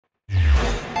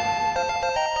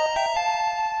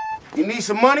You need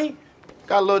some money?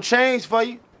 Got a little change for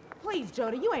you. Please,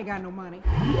 Jody, you ain't got no money.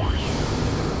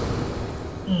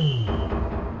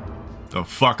 The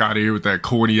fuck out of here with that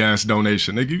corny ass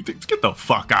donation, nigga. You think, get the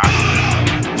fuck out.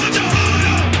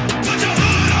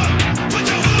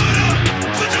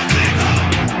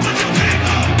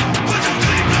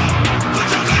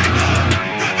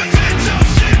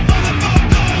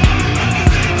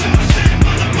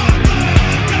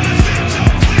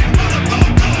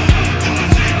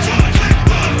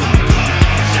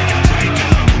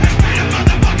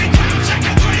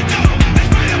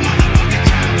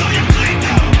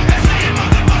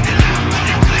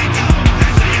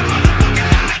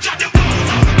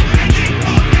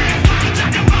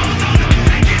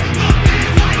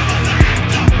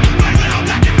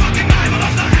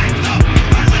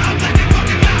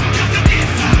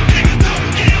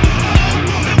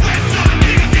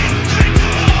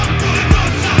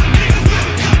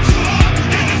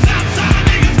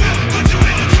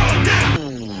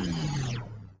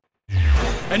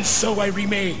 And so I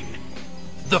remain,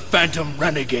 the Phantom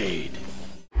Renegade.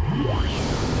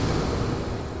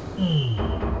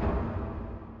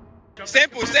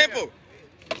 Sample.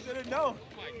 No.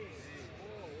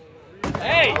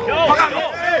 Hey, yo!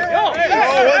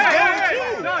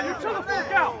 No, you chill the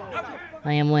fuck out.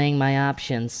 I am weighing my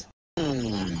options.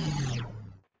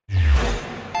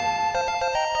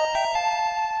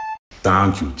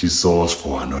 Thank you, Jesus,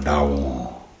 for another one.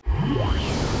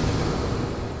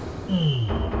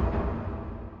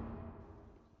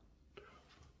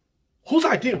 Whose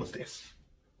idea was this?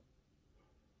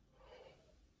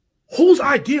 Whose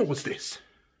idea was this?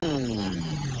 $5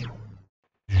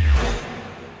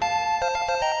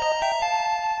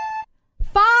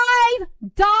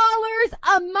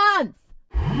 a month.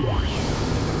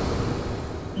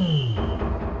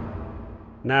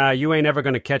 Nah, you ain't ever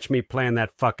gonna catch me playing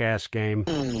that fuck-ass game.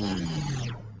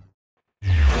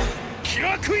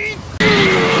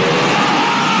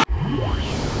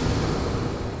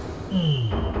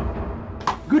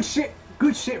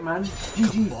 Good shit, man.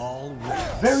 GG.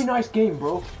 Very nice game,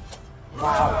 bro.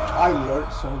 Wow, I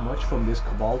learned so much from this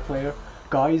Cabal player.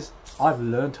 Guys, I've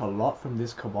learned a lot from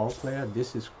this Cabal player.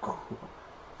 This is cool.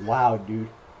 Wow, dude.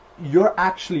 You're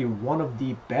actually one of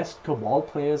the best Cabal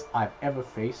players I've ever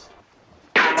faced.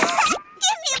 Give me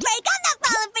a break. I'm not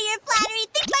falling for your flattery.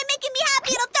 Think by making me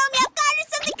happy it'll throw me off guard or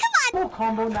something? Come on. No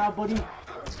combo now, buddy.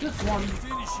 Just one.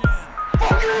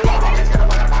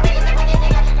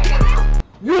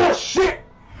 You're shit!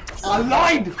 I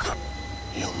lied!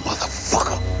 You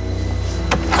motherfucker!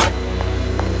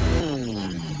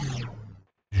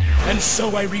 And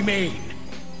so I remain,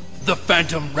 the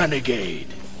Phantom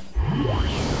Renegade.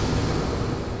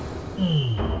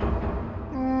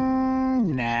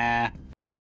 Nah.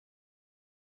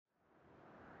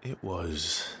 It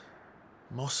was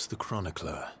Moss the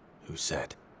Chronicler who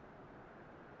said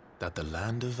that the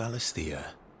land of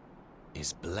Valisthea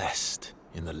is blessed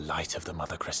in the light of the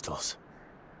Mother Crystals,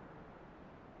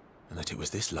 and that it was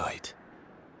this light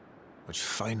which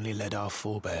finally led our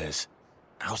forebears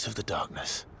out of the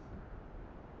darkness.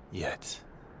 Yet,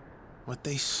 what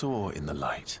they saw in the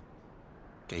light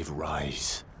gave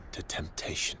rise to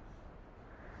temptation.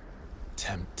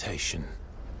 Temptation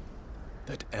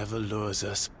that ever lures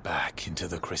us back into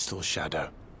the crystal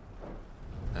shadow.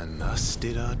 And thus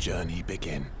did our journey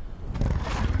begin.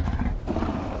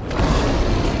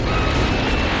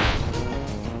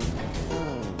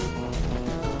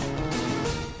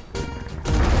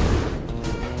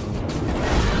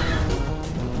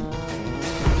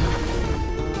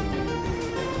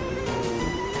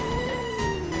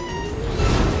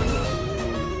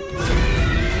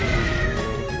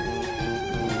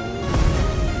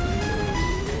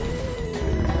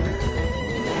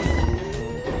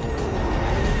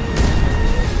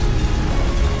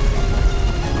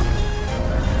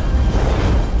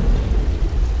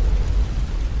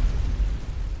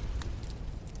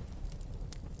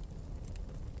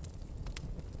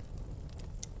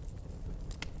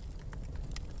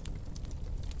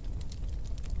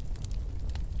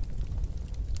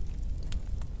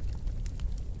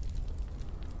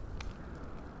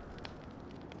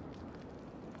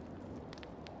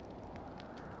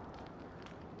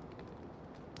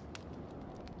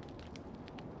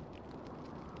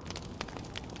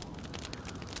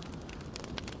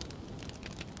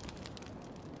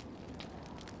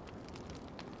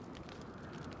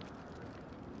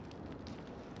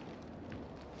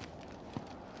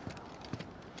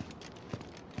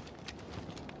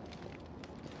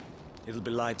 It'll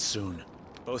be light soon.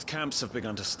 Both camps have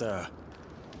begun to stir.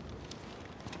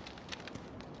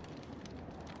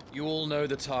 You all know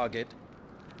the target.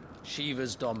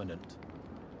 Shiva's dominant.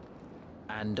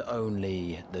 And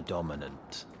only the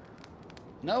dominant.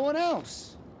 No one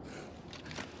else?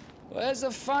 Where's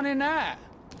the fun in that?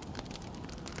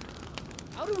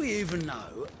 How do we even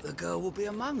know the girl will be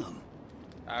among them?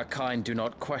 Our kind do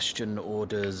not question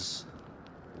orders.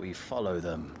 We follow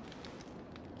them.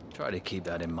 Try to keep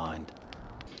that in mind.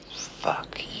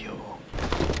 Fuck you.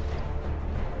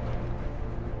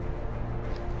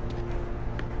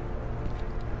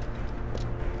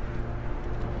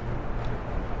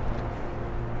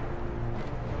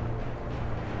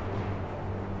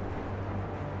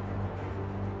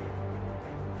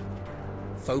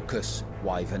 Focus,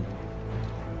 Wyvern.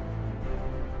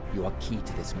 You are key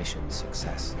to this mission's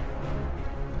success.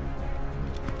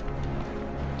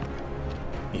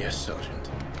 Yes, Sergeant.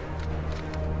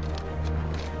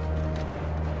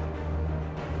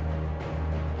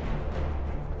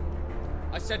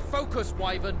 I said focus,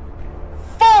 Wyvern.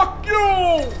 Fuck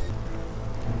you!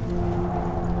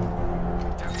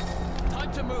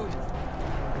 Time to move.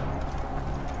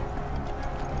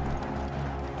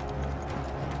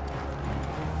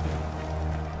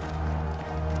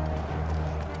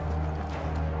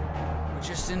 We're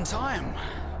just in time.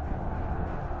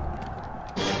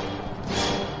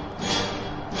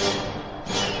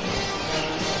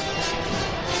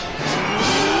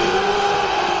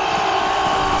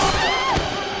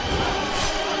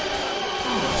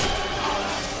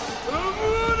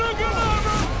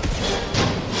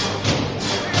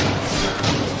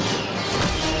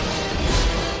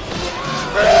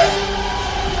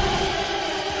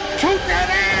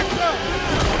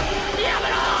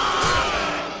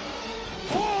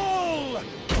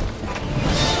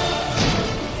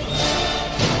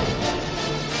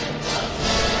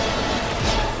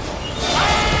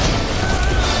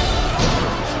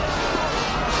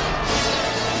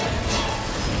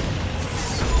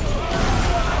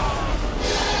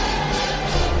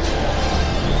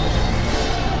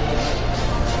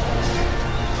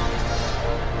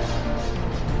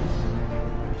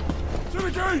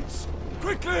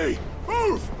 Quickly!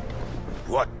 Move!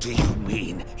 What do you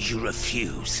mean, you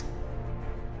refuse?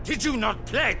 Did you not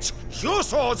pledge your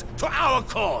swords to our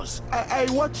cause? Hey,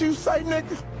 what you say,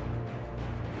 nigga?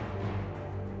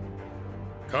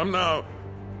 Come now.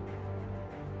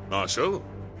 Marshal,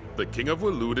 the King of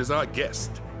Waloed is our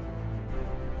guest.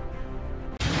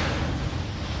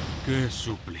 ¡Qué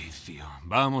suplicio!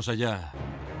 Vamos allá.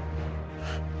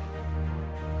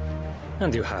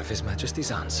 And you have His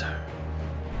Majesty's answer.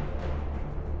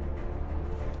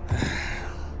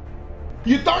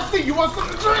 You thirsty? You want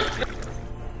something to drink?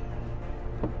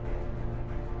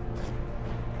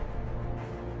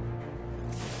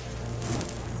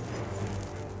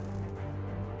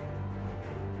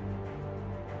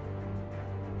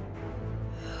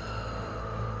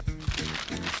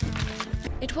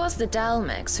 It was the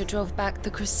Dalmex who drove back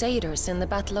the Crusaders in the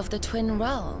Battle of the Twin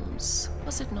Realms,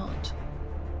 was it not?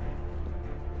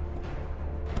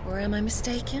 Or am I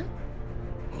mistaken?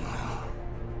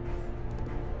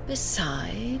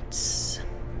 Besides,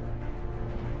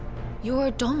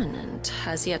 your dominant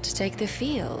has yet to take the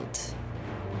field.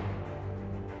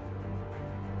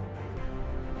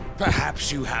 Perhaps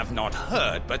you have not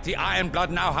heard, but the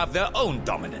Ironblood now have their own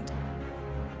dominant.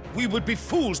 We would be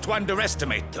fools to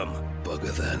underestimate them.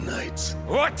 Bugger their knights.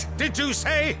 What did you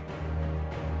say?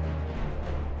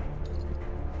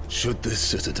 Should this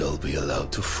citadel be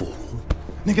allowed to fall?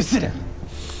 Nigga, sit down.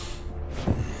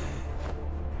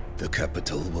 The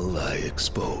capital will lie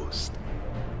exposed.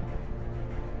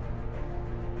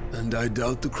 And I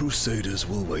doubt the Crusaders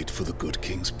will wait for the good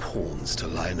king's pawns to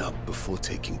line up before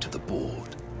taking to the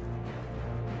board.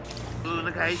 Ooh,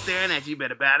 look how he's staring at you.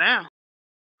 Better bow down.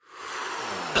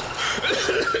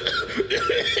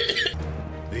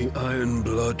 The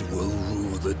Ironblood will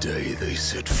rule the day they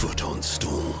set foot on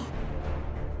Storm.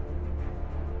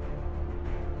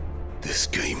 This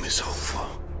game is over.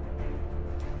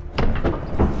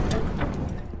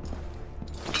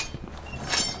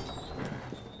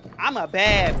 I'm a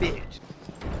bad bitch.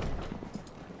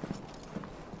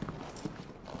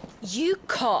 You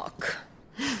cock.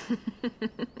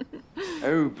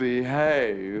 Oh,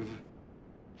 behave.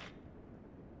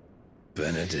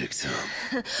 Benedictum.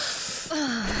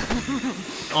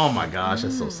 Oh my gosh,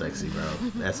 that's so sexy, bro.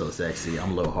 That's so sexy.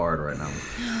 I'm a little hard right now.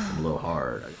 I'm a little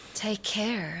hard. Take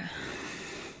care.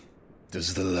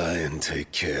 Does the lion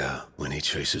take care when he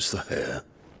chases the hare?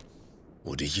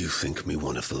 Or do you think me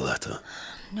one of the latter?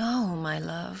 No, my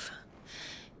love.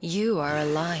 You are a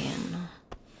lion.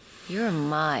 You're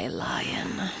my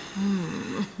lion.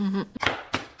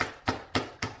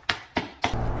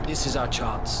 This is our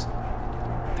chance.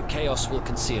 The chaos will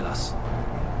conceal us.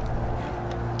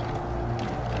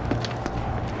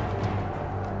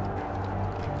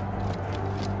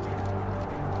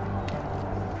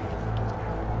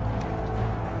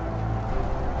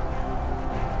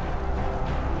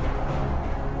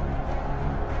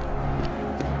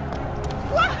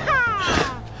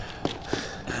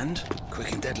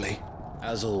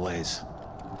 As always.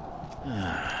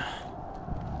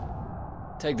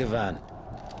 Take the van.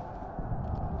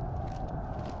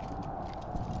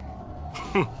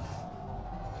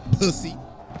 Pussy.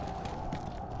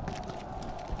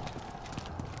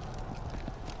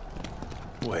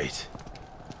 Wait.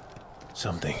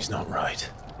 Something's not right.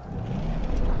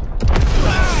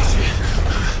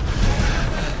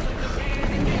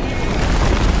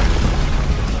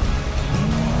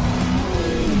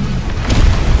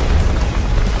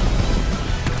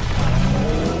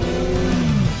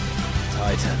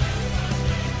 Titan.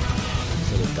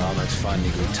 So the Daleks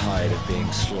finally grew tired of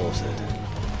being slaughtered.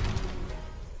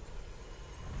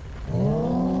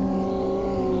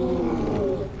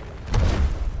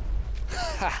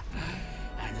 Ha!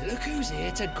 And look who's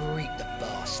here to greet the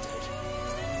bastard.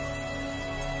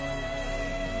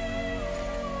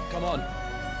 Come on.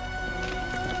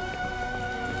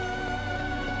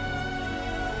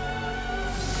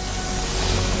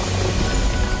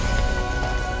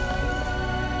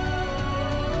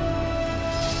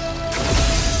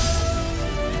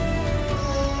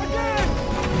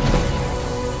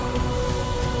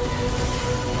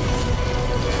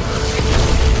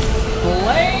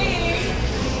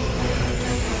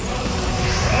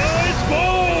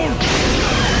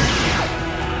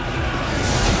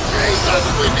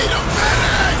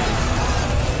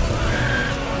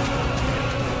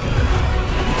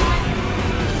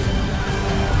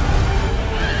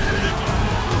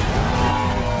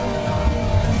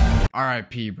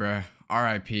 R.I.P. bruh.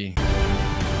 R.I.P.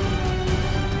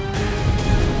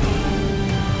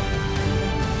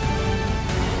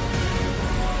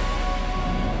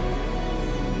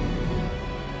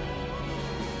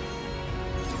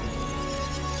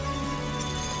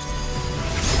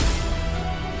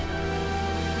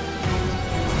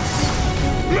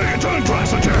 Megaton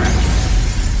Transiter!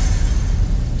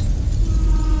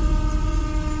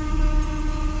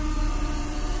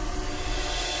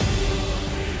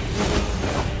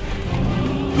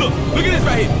 Look at this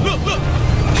right here. Look, look.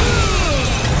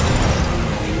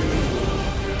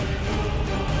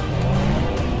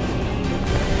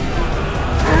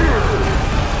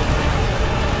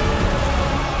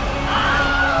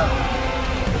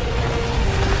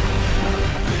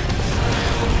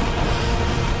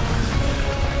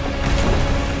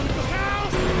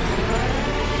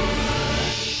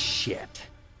 Shit.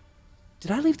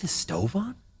 Did I leave the stove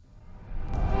on?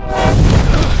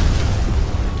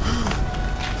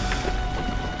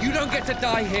 You don't get to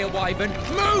die here, Wyvern.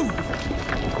 Move!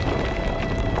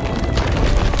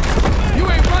 You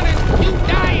ain't running, you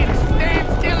dying! Stand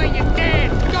still and you're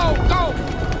dead! Go, go!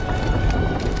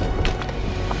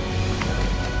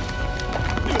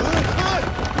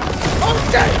 Oh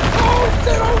shit! Oh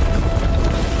shit! Oh!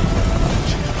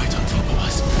 She's right on top of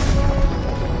us.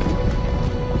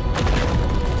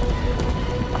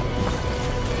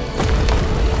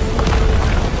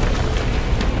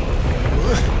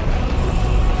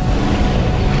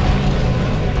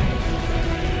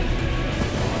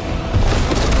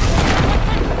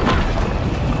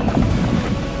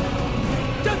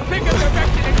 Just pick a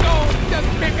direction and go! Just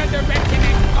pick a direction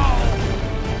and go!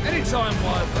 Anytime,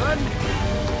 Wyvern.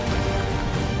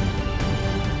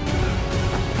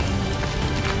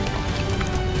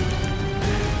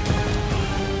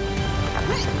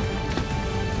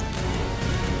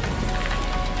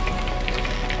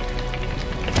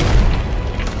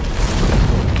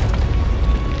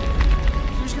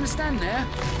 Who's gonna stand there?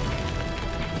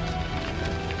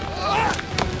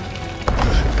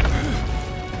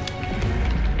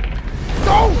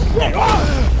 Oh shit! Oh!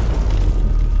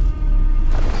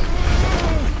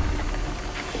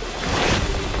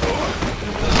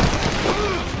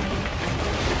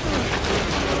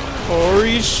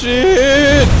 Holy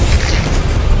shit!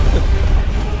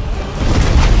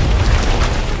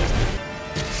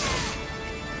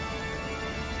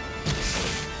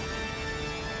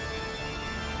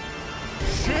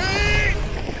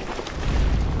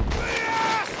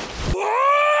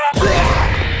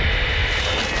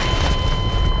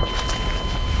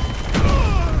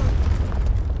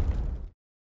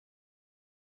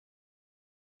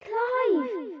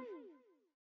 Clive!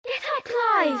 Get up,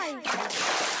 Clive!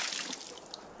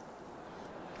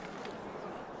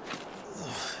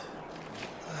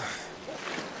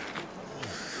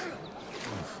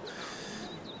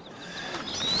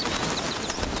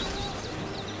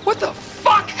 What the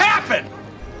fuck happened?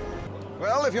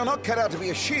 Well, if you're not cut out to be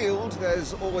a shield,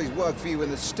 there's always work for you in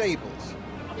the stables.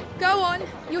 Go on.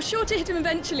 You're sure to hit him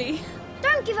eventually.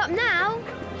 Don't give up now!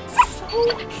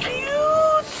 So cute!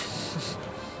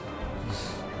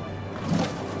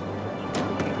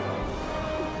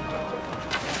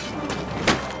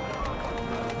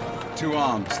 2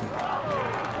 arms.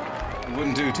 It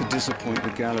wouldn't do to disappoint the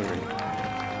gallery.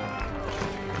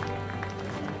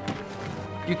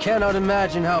 You cannot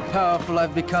imagine how powerful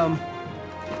I've become.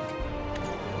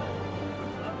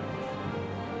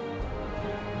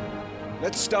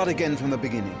 Let's start again from the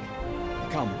beginning.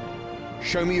 Come,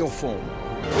 show me your form.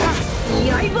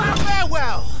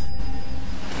 Farewell!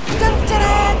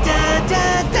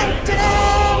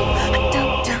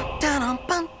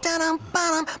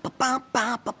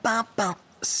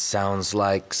 Sounds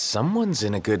like someone's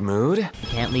in a good mood. You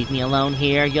can't leave me alone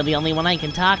here. You're the only one I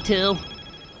can talk to.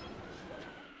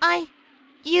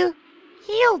 You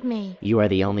healed me. You are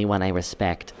the only one I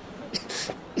respect.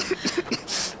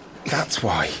 That's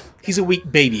why. He's a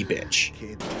weak baby bitch.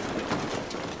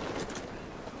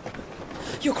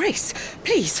 Your Grace,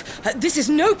 please, this is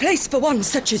no place for one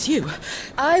such as you.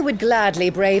 I would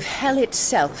gladly brave hell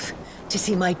itself to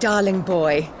see my darling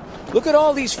boy. Look at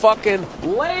all these fucking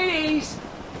ladies!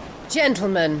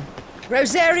 Gentlemen,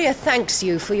 Rosaria thanks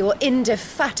you for your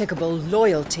indefatigable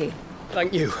loyalty.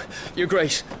 Thank you, Your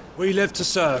Grace. We live to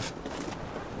serve.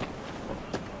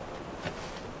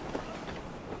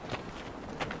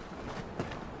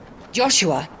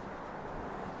 Joshua.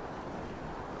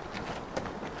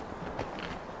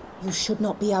 You should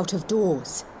not be out of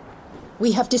doors.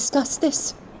 We have discussed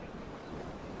this.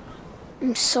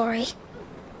 I'm sorry.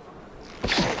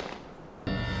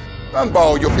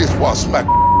 Unball your fist before I smack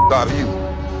out of you.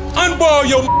 Unball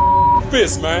your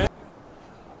fist, man.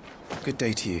 Good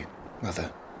day to you, Mother.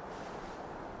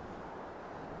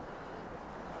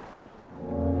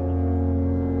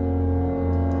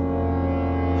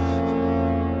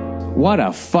 What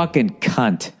a fucking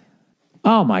cunt.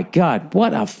 Oh my god,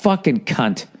 what a fucking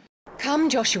cunt. Come,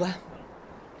 Joshua.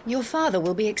 Your father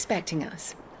will be expecting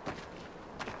us.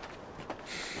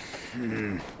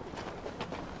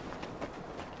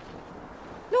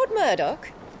 Lord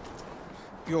Murdoch?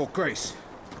 Your Grace.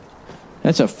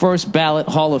 That's a first ballot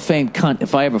Hall of Fame cunt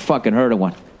if I ever fucking heard of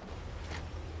one.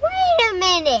 Wait a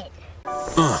minute.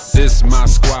 This my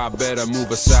squad, better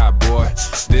move aside, boy.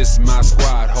 This my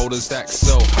squad, holding stacks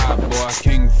so high, boy.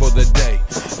 King for the day,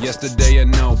 yesterday or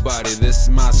nobody. This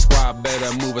my squad,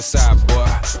 better move aside, boy.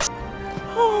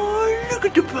 Oh, look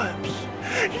at the pups.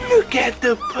 Look at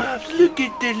the pups. Look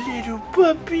at the little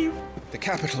puppy. The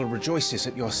capital rejoices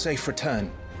at your safe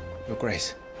return, Your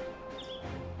Grace.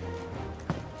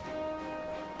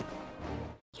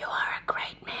 You are a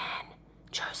great man,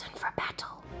 chosen for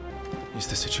battle. Is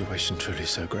the situation truly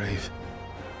so grave?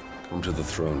 Come to the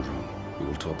throne room. We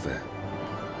will talk there.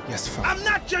 Yes, Father. I'm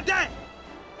not your dad!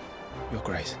 Your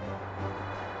Grace.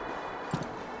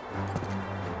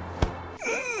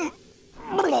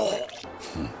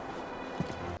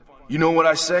 You know what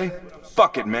I say?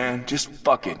 Fuck it, man. Just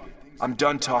fuck it. I'm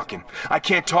done talking. I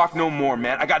can't talk no more,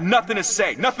 man. I got nothing to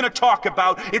say, nothing to talk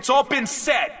about. It's all been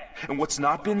said. And what's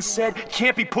not been said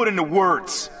can't be put into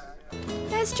words.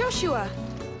 There's Joshua.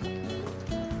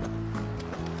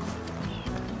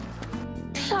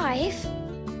 Clive,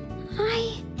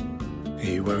 Are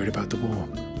you worried about the war?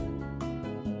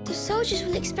 the soldiers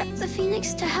will expect the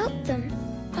Phoenix to help them,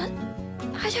 but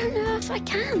I don't know if I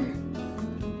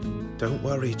can. Don't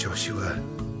worry, Joshua.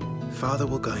 Father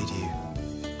will guide you.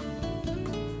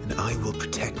 And I will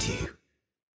protect you.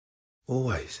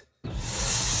 Always.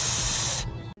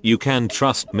 You can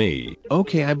trust me.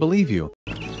 Okay, I believe you.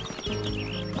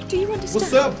 Do you understand?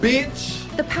 What's up,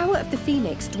 bitch? The power of the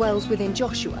Phoenix dwells within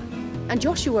Joshua, and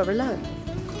Joshua alone.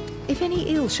 If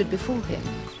any ill should befall him,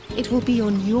 it will be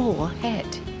on your head.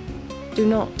 Do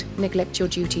not neglect your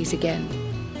duties again.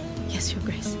 Yes, Your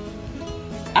Grace.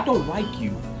 I don't like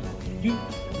you.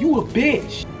 You a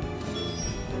bitch.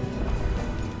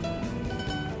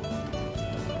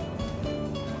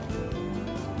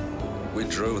 We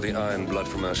drove the Iron Blood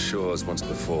from our shores once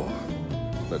before,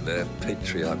 but their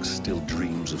patriarch still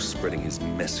dreams of spreading his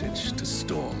message to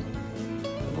Storm.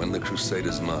 And when the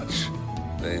Crusaders march,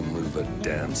 they move a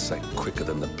damn sight quicker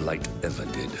than the Blight ever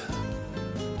did.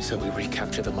 So we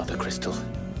recapture the Mother Crystal,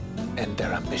 end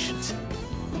their ambitions,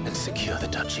 and secure the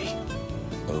duchy.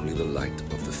 Only the light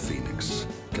of the Phoenix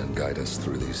can guide us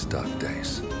through these dark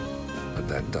days. But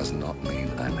that does not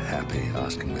mean I'm happy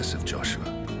asking this of Joshua.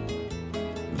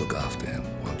 Look after him,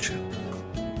 won't you?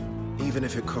 Even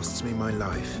if it costs me my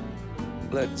life.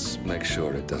 Let's make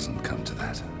sure it doesn't come to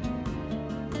that.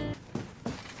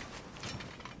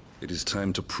 It is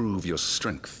time to prove your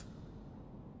strength.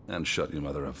 And shut your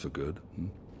mother up for good.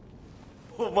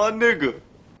 Oh, my nigga.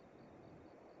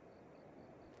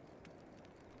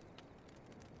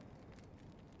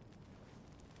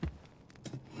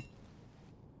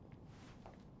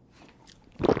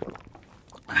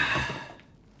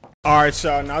 Alright,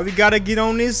 y'all, now we gotta get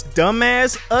on this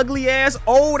dumbass, ugly-ass,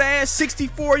 old-ass,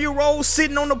 64-year-old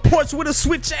sitting on the porch with a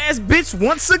switch-ass bitch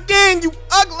once again, you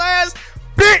ugly-ass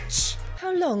bitch!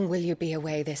 How long will you be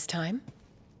away this time?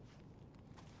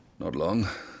 Not long.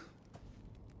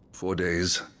 4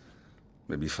 days,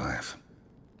 maybe 5.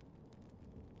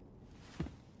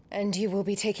 And you will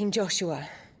be taking Joshua?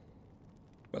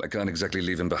 Well, I can't exactly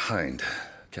leave him behind,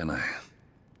 can I?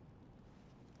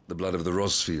 The blood of the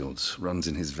Rosfields runs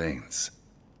in his veins.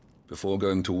 Before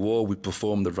going to war, we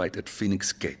perform the rite at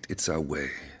Phoenix Gate. It's our way.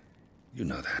 You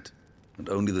know that. And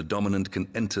only the dominant can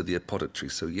enter the apothecary,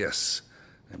 so yes,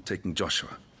 I'm taking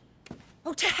Joshua.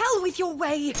 Oh, to hell with your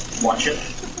way! Watch it.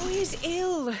 The boy is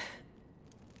ill.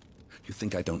 You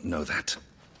think I don't know that?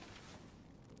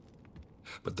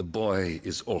 But the boy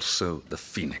is also the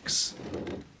Phoenix.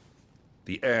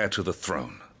 The heir to the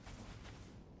throne.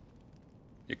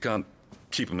 You can't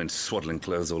keep him in swaddling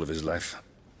clothes all of his life.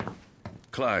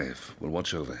 Clive will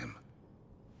watch over him.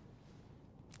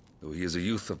 Though he is a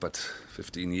youth of but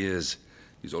 15 years,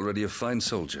 he's already a fine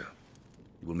soldier.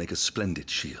 He will make a splendid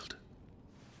shield.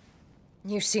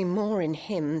 You see more in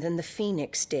him than the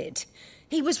Phoenix did.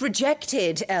 He was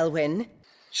rejected, Elwyn.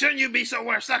 Shouldn't you be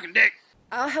somewhere sucking dick?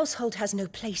 Our household has no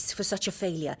place for such a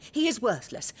failure. He is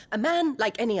worthless. A man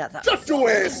like any other. Shut your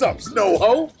ass up,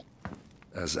 Snowho!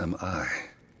 As am I,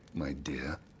 my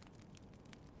dear.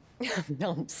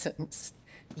 Nonsense.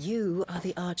 You are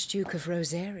the Archduke of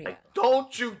Rosaria.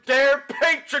 Don't you dare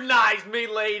patronize me,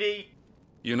 lady!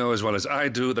 You know as well as I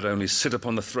do that I only sit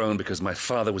upon the throne because my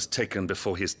father was taken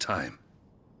before his time.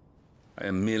 I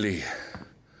am merely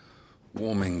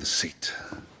warming the seat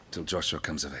till Joshua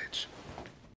comes of age.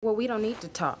 Well, we don't need to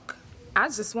talk. I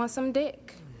just want some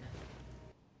dick.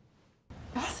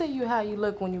 I see you how you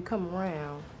look when you come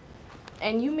around.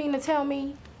 And you mean to tell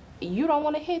me you don't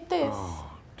want to hit this?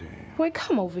 Oh, damn. Wait,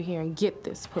 come over here and get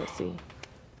this pussy.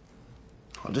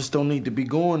 I just don't need to be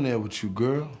going there with you,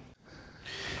 girl.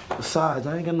 Besides,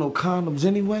 I ain't got no condoms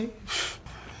anyway.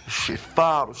 This shit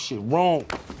foul, this shit wrong.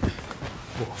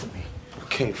 Get off of me. I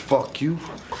can't fuck you.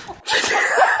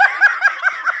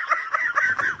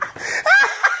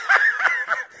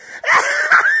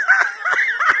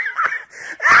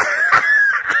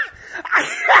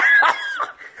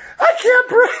 I can't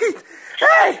breathe.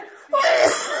 Hey!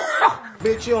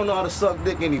 Bitch, you don't know how to suck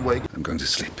dick anyway. I'm going to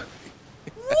sleep.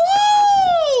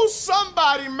 Woo!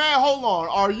 Somebody mad. Hold on.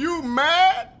 Are you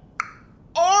mad?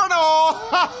 Or no?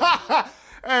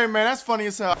 Hey, man, that's funny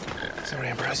as hell. Sorry,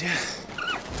 Ambrosia.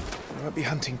 I won't be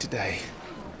hunting today.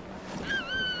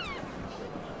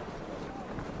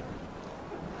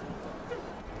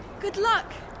 Good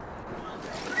luck.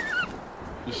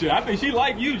 Shit, I think she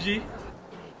like you, G.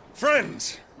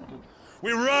 Friends,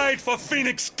 we ride for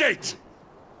Phoenix Gate.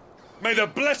 May the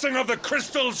blessing of the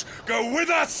crystals go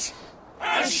with us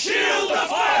and shield the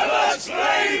firebird's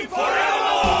flame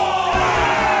forevermore!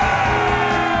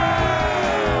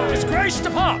 His Grace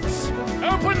departs.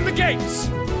 Open the gates.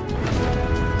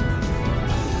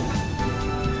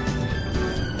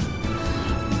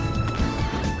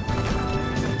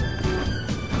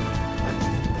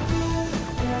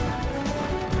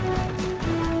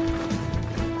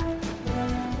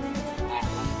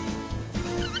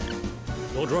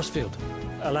 Lord Rosfield,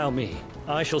 allow me.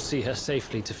 I shall see her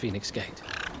safely to Phoenix Gate.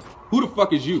 Who the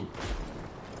fuck is you?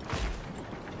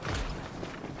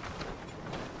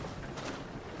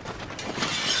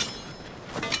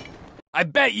 I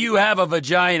bet you have a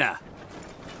vagina.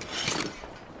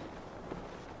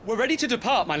 We're ready to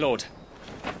depart, my lord.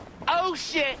 Oh,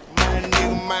 shit! My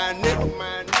nigga, my nigga,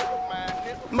 my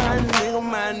nigga, my nigga,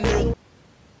 my nigga.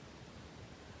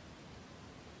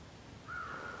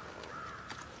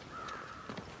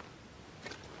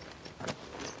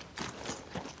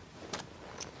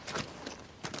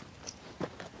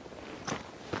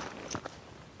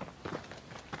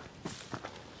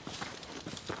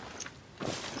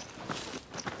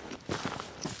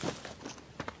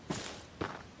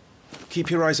 Keep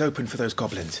your eyes open for those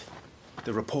goblins.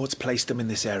 The reports placed them in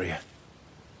this area.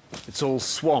 It's all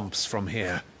swamps from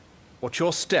here. Watch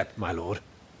your step, my lord.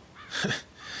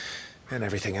 And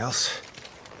everything else.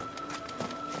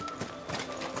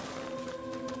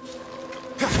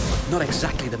 Not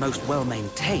exactly the most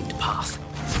well-maintained path.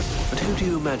 But who do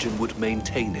you imagine would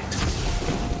maintain it?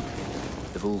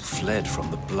 They've all fled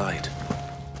from the Blight.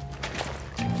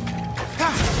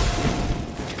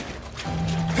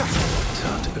 It's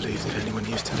hard to believe that anyone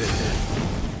used to live here.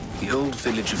 The old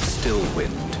village of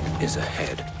Stillwind is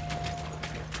ahead.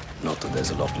 Not that there's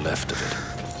a lot left of it.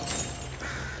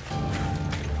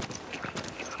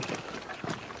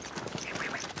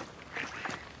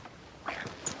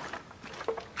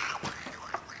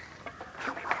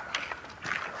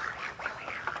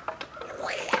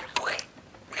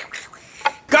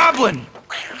 goblin!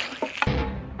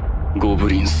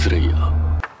 Goblin Slayer.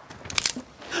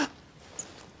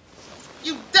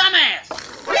 You dumbass!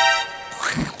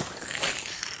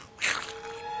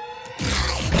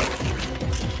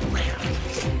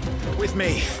 With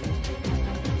me.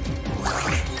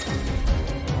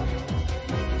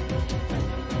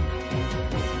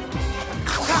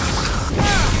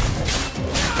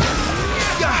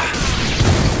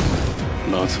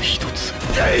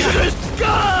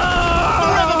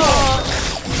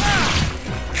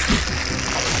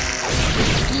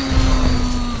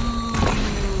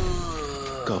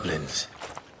 Goblins.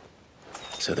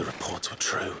 So the reports were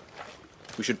true.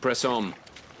 We should press on.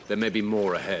 There may be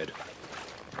more ahead.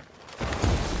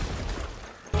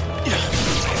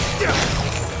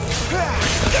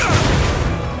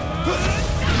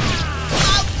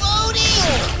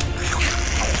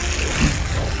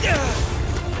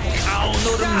 I don't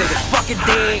know them niggas fucking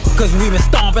dead. Cause we been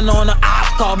stomping on the ops,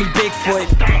 call me Bigfoot.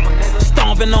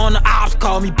 Stomping on the ops,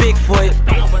 call me Bigfoot.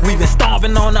 We been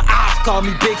stomping on the ops, call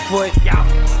me Bigfoot.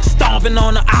 Stomping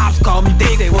on the ops, call me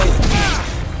Bigfoot.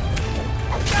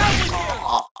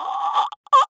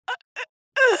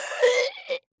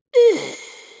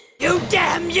 You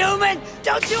damn human!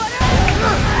 Don't you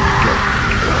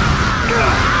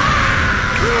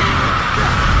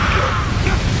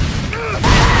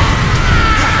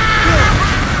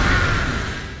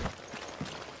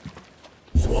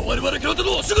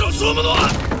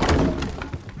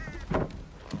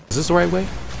Is this the right way?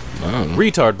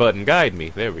 Retard button, guide me.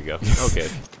 There we go. Okay.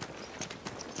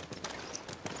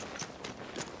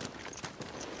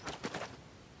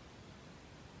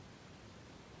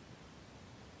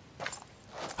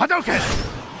 Hadouken!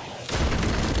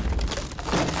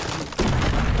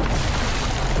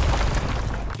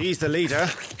 He's the leader.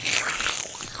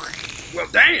 Well,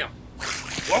 damn!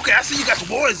 Okay, I see you got the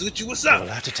boys with you. What's up?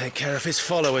 We'll have to take care of his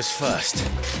followers first.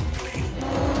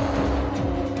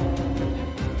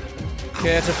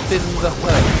 Care to thin the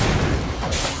herd?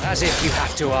 As if you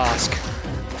have to ask.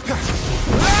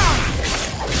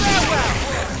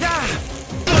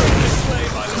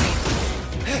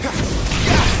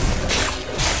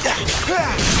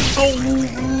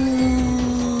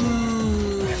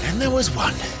 And there was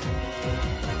one.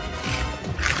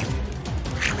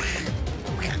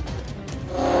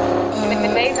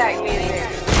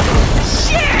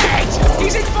 Shit!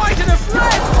 He's invited a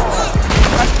friend!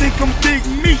 I think I'm Big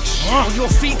Meech. On your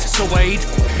feet, Sir Wade.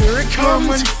 Here it Come comes.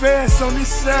 running fast on this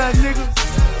side, nigga.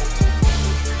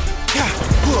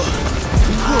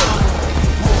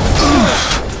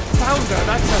 Founder,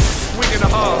 that's a swing and a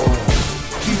half.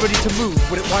 Be ready to move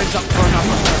when it winds up for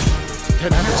another.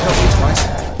 Don't have to tell me twice.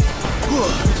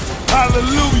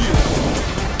 Hallelujah.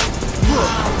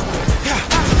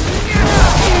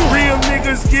 Real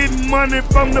niggas getting money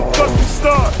from the fucking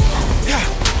start.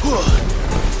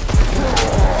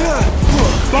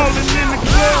 Ballin' in the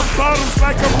club, bottles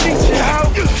like I'm Nietzsche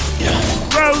out.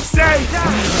 Rose,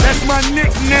 that's my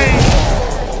nickname.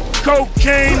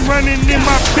 Cocaine running in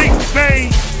my big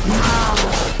vein.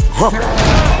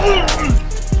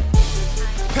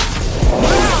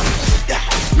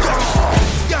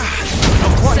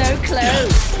 So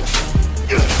close.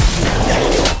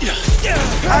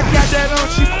 I got that on,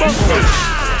 she fucked me.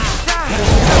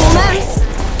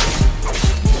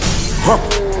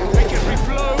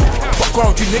 Fuck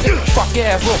wrong with you, nigga. Fuck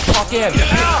ass, little punk ass.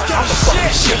 I'm the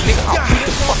fucking shit, nigga. I'll beat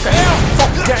the fuck out.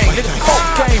 Fuck gang, nigga. Fuck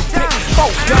game, bitch.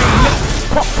 Fuck game, nigga.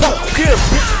 Fuck, kill,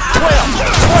 bitch.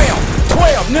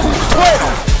 12, nigga.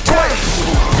 12.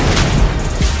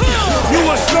 You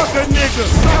a sucker, nigga.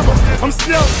 I'm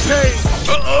self-made.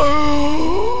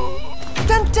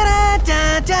 Dun da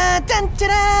da da dun da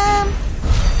da.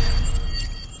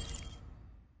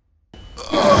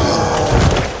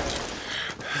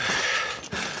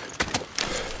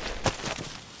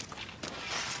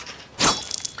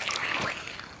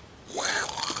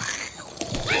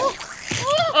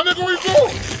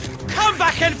 Come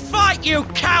back and fight, you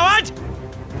coward!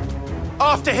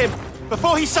 After him,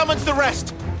 before he summons the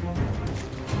rest.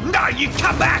 No, you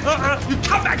come back! You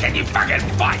come back and you fucking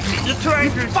fight me! You're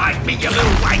trying You fight me, you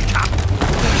little wanker!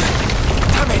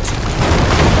 Damn it!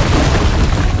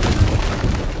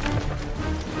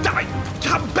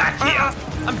 Come back here!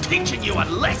 I'm teaching you a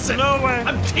lesson! No way.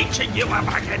 I'm teaching you a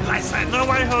fucking lesson! No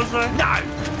way, Jose. No!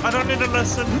 I don't need a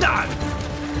lesson. No!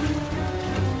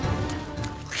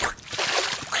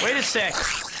 Wait a sec.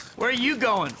 Where are you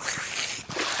going?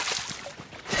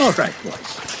 All right, boys.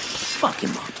 Fuck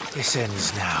him up. This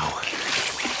ends now.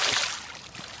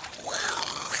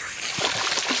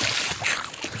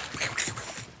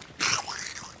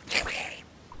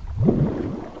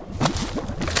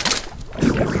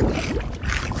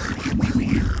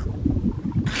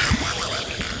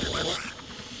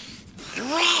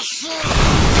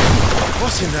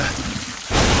 in there.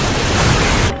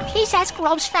 Please ask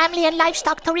Grove's family and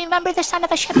livestock to remember the son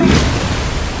of a shepherd.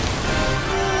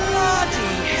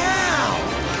 Bloody hell!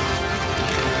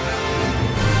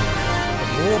 The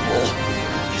warble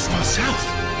is far south.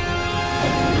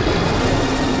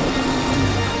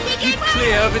 Keep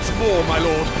clear of its maw, my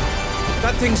lord.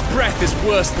 That thing's breath is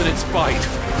worse than its bite.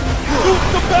 Shoot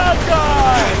the bad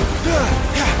guy!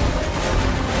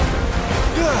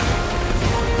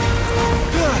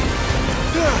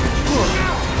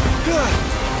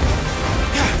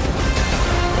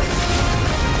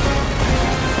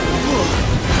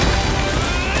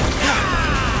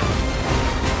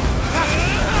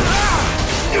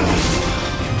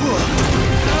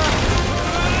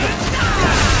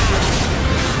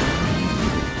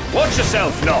 Watch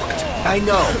yourself, Noct. I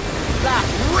know. That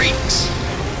reeks!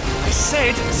 I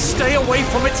said, stay away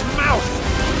from its mouth!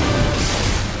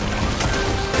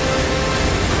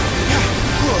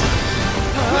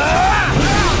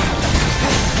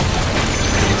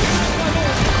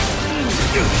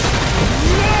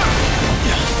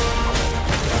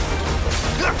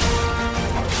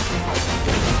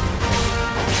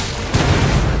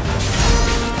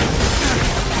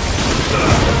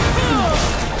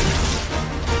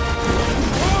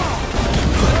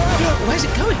 Where's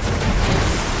it going?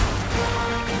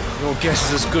 Your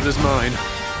guess is as good as mine.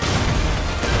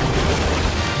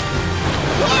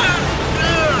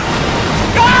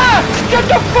 Ah! Get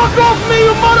the fuck off me,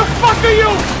 you motherfucker,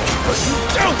 you! But you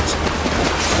don't!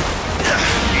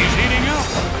 He's heating up.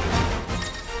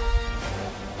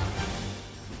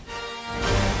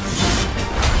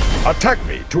 Attack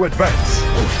me to advance.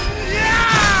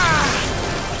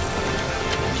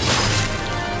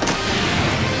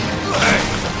 Hey,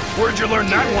 where'd you learn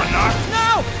that one, Noct?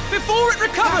 Now! Before it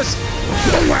recovers!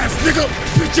 Dumb ass nigga!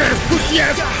 Bitch ass, pussy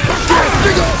ass, fuck ass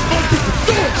nigga! I'll beat the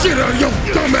dog shit out of your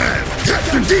dumb ass!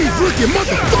 Captain D's rookie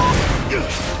motherfucker!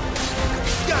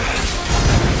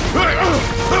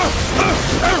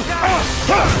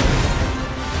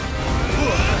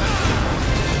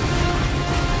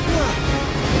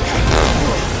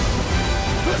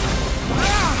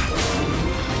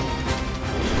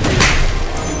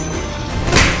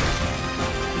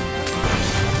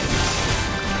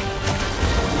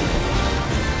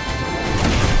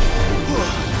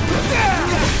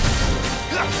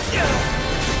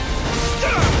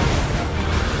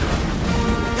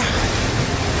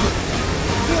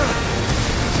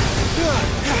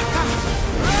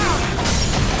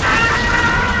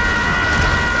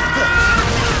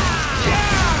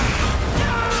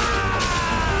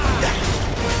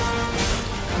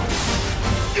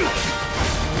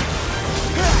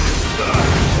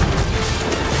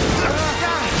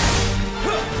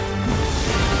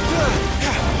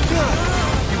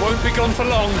 Won't be gone for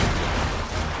long.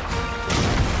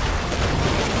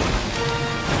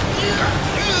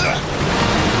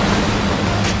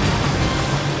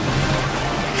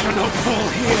 Cannot fall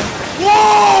here.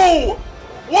 Whoa!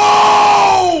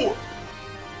 Whoa!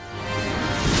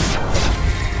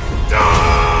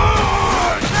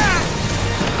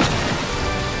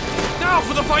 Now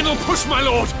for the final push, my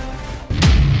lord!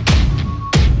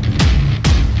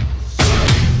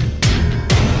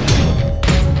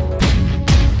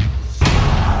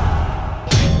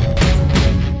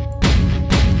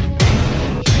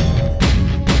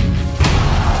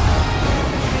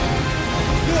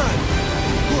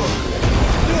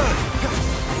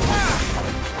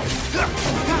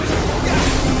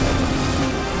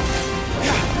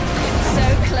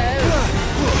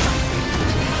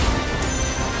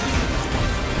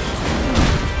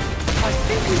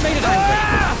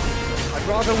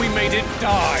 Rather we made it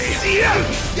die.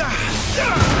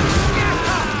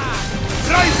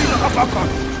 Rising uppercut!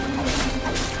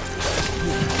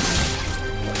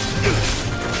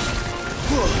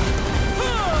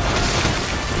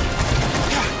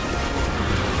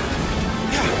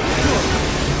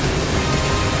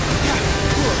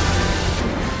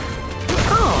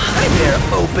 Oh, hi there,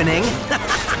 opening.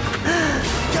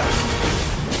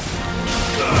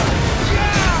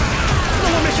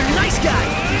 Hello, Mr. Nice Guy.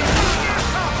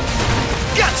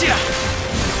 Gotcha!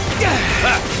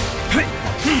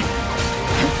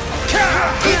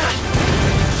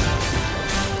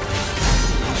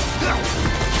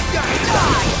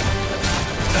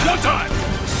 No time!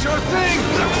 Sure thing!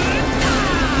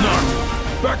 Noct,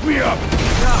 back me up!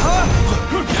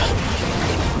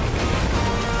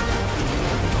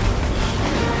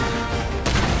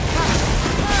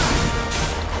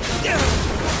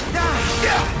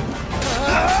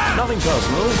 Nothing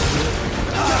personal.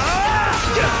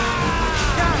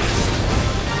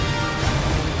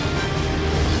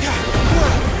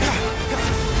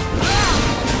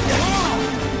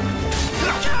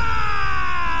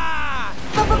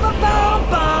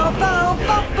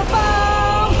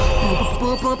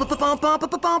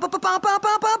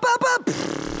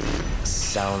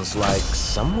 Sounds like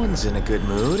someone's in a good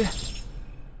mood.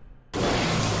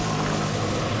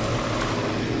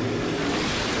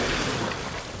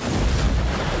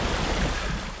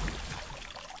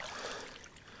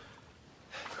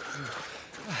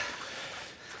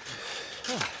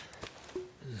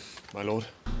 My lord.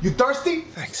 You thirsty?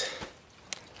 Thanks.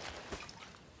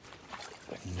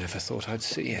 I never thought I'd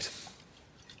see it.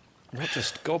 Not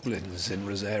just goblins in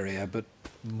Rosaria, but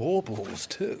Morbles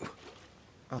too.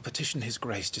 I'll petition His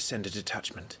Grace to send a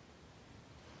detachment.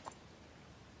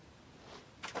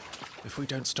 If we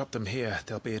don't stop them here,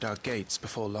 they'll be at our gates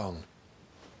before long.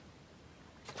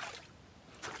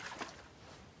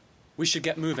 We should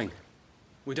get moving.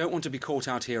 We don't want to be caught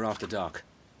out here after dark.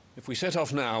 If we set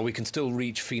off now, we can still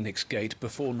reach Phoenix Gate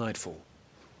before nightfall.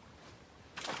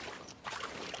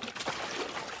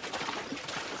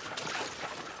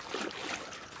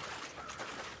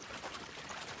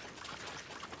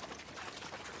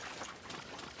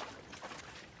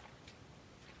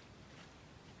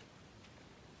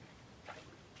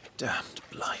 Damned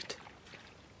blight.